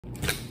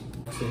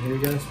So here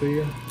guys for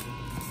you.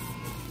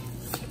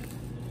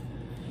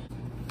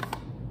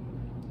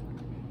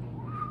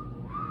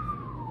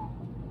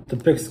 The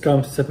picks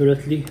come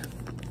separately,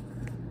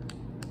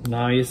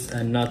 nice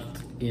and not,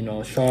 you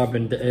know, sharp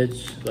in the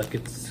edge like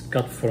it's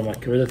cut from a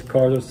credit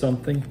card or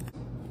something.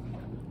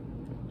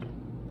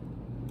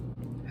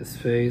 His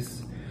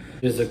face.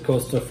 Here's a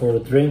coaster for the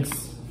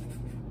drinks.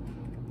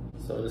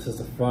 So this is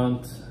the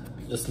front,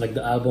 just like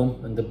the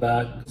album, and the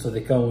back. So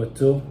they come with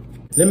two.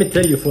 Let me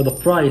tell you, for the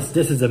price,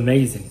 this is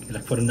amazing.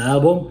 Like for an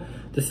album,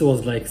 this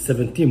was like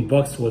 17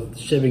 bucks with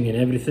shipping and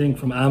everything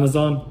from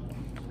Amazon.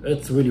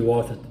 It's really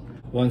worth it.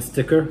 One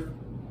sticker,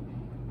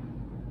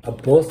 a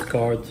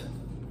postcard,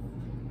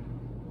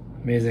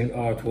 amazing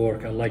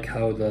artwork. I like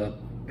how the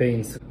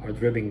paints are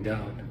dripping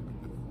down.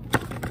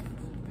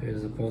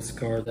 Here's a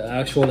postcard, the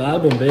actual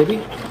album,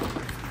 baby.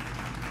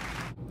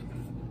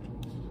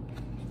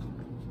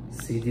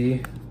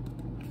 CD,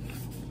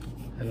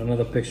 and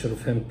another picture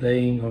of him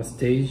playing on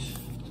stage.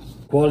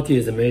 Quality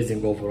is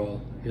amazing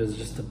overall. Here's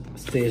just the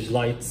stage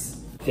lights.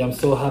 Yeah, I'm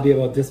so happy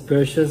about this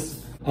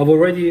purchase. I've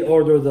already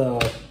ordered a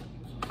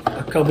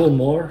couple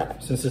more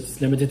since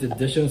it's limited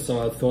edition,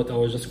 so I thought I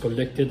would just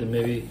collect it and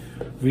maybe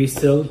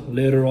resell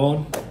later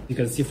on. You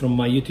can see from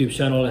my YouTube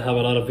channel I have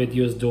a lot of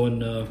videos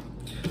doing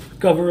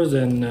covers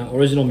and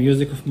original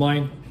music of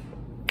mine.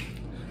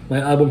 My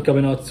album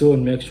coming out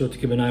soon, make sure to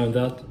keep an eye on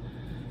that.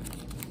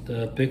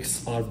 The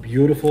pics are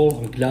beautiful.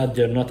 I'm glad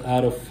they're not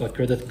out of a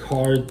credit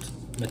card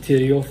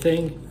material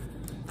thing,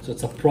 so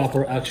it's a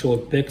proper actual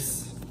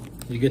pics.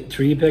 You get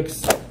 3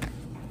 pics,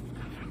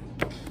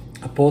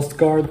 a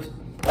postcard,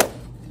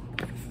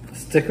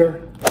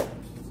 sticker,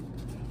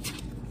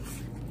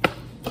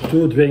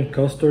 2 drink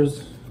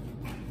coasters.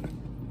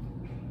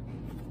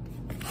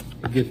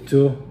 You get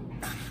 2,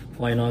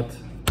 why not?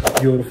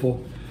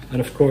 Beautiful.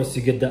 And of course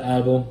you get the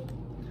album.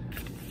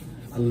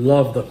 I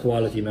love the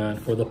quality, man.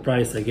 For the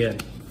price, again,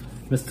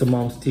 Mr.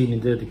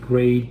 Malmsteen did a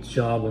great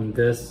job on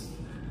this.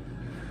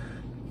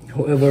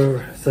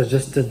 Whoever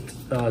suggested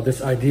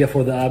this idea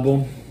for the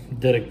album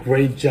did a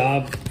great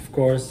job. Of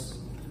course,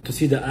 to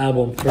see the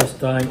album first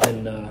time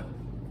in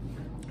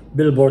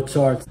Billboard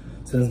charts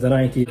since the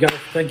 90s. Guys,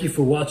 thank you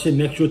for watching.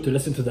 Make sure to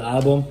listen to the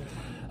album.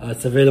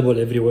 It's available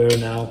everywhere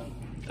now.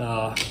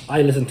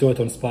 I listen to it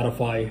on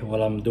Spotify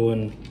while I'm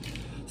doing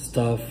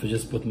stuff. I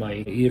just put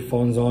my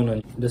earphones on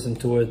and listen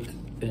to it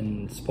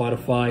in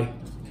Spotify.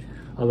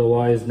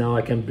 Otherwise, now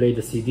I can play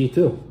the CD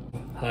too.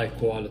 High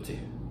quality.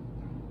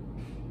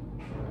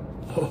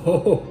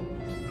 Oh,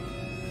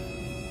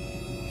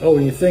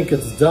 when you think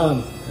it's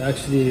done,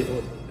 actually,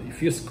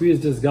 if you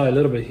squeeze this guy a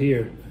little bit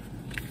here,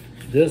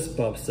 this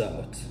pops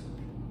out.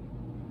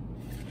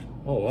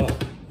 Oh wow.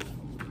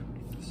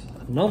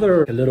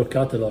 Another little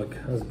catalog.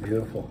 That's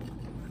beautiful.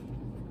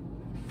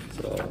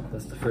 So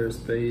that's the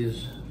first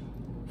page.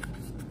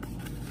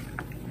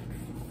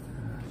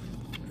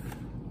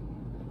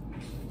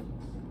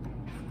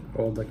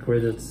 All the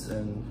credits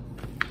and,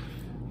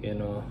 you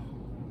know,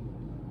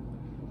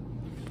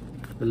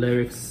 the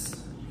lyrics.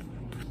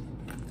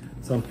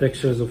 Some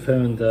pictures of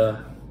him in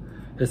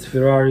his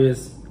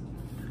Ferraris,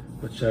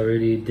 which I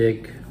really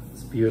dig.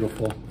 It's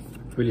beautiful,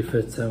 really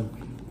fits him.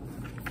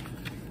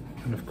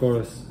 And of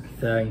course,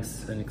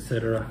 thanks and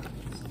etc.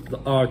 The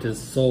art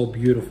is so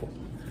beautiful.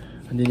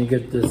 And then you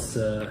get this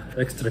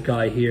extra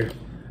guy here,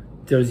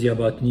 tells you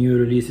about new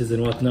releases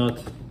and whatnot.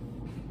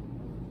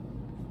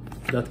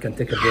 That can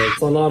take a break.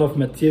 It's a lot of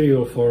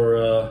material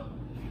for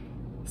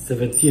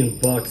 17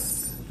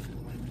 bucks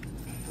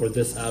for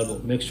this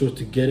album. Make sure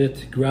to get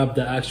it, grab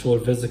the actual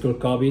physical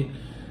copy.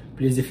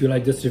 Please, if you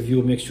like this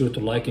review, make sure to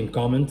like and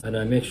comment,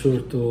 and make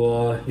sure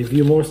to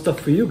review more stuff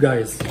for you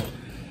guys.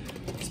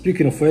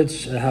 Speaking of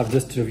which, I have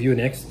this to review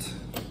next.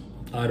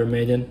 Iron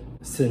Maiden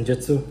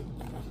Senjutsu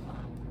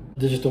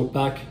digital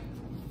pack.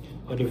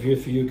 I'll review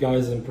it for you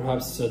guys and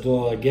perhaps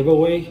do a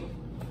giveaway,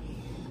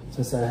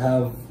 since I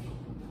have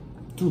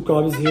 2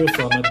 copies here,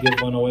 so I might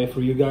give one away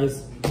for you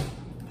guys.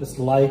 Just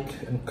like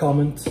and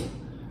comment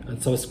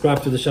and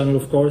subscribe to the channel,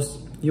 of course.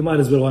 You might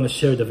as well want to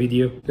share the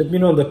video. Let me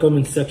know in the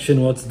comment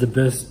section what's the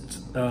best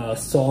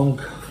song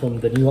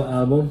from the new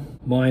album.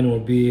 Mine will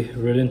be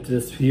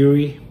Relentless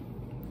Fury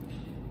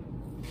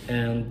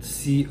and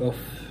Sea of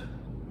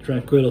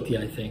Tranquility,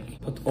 I think.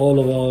 But all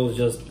of all,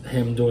 just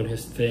him doing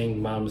his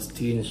thing,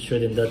 Malmsteen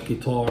shredding that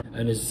guitar,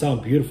 and it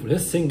sounds beautiful.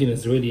 His singing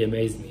is really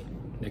amazed me.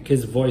 Like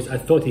his voice, I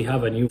thought he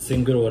have a new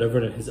singer or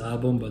whatever in his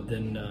album, but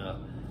then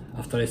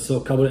after I saw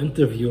a couple of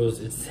interviews,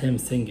 it's him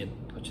singing,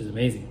 which is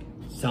amazing.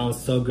 Sounds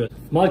so good.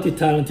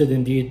 Multi-talented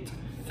indeed.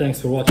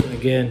 Thanks for watching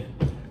again,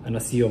 and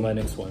I'll see you on my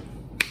next one.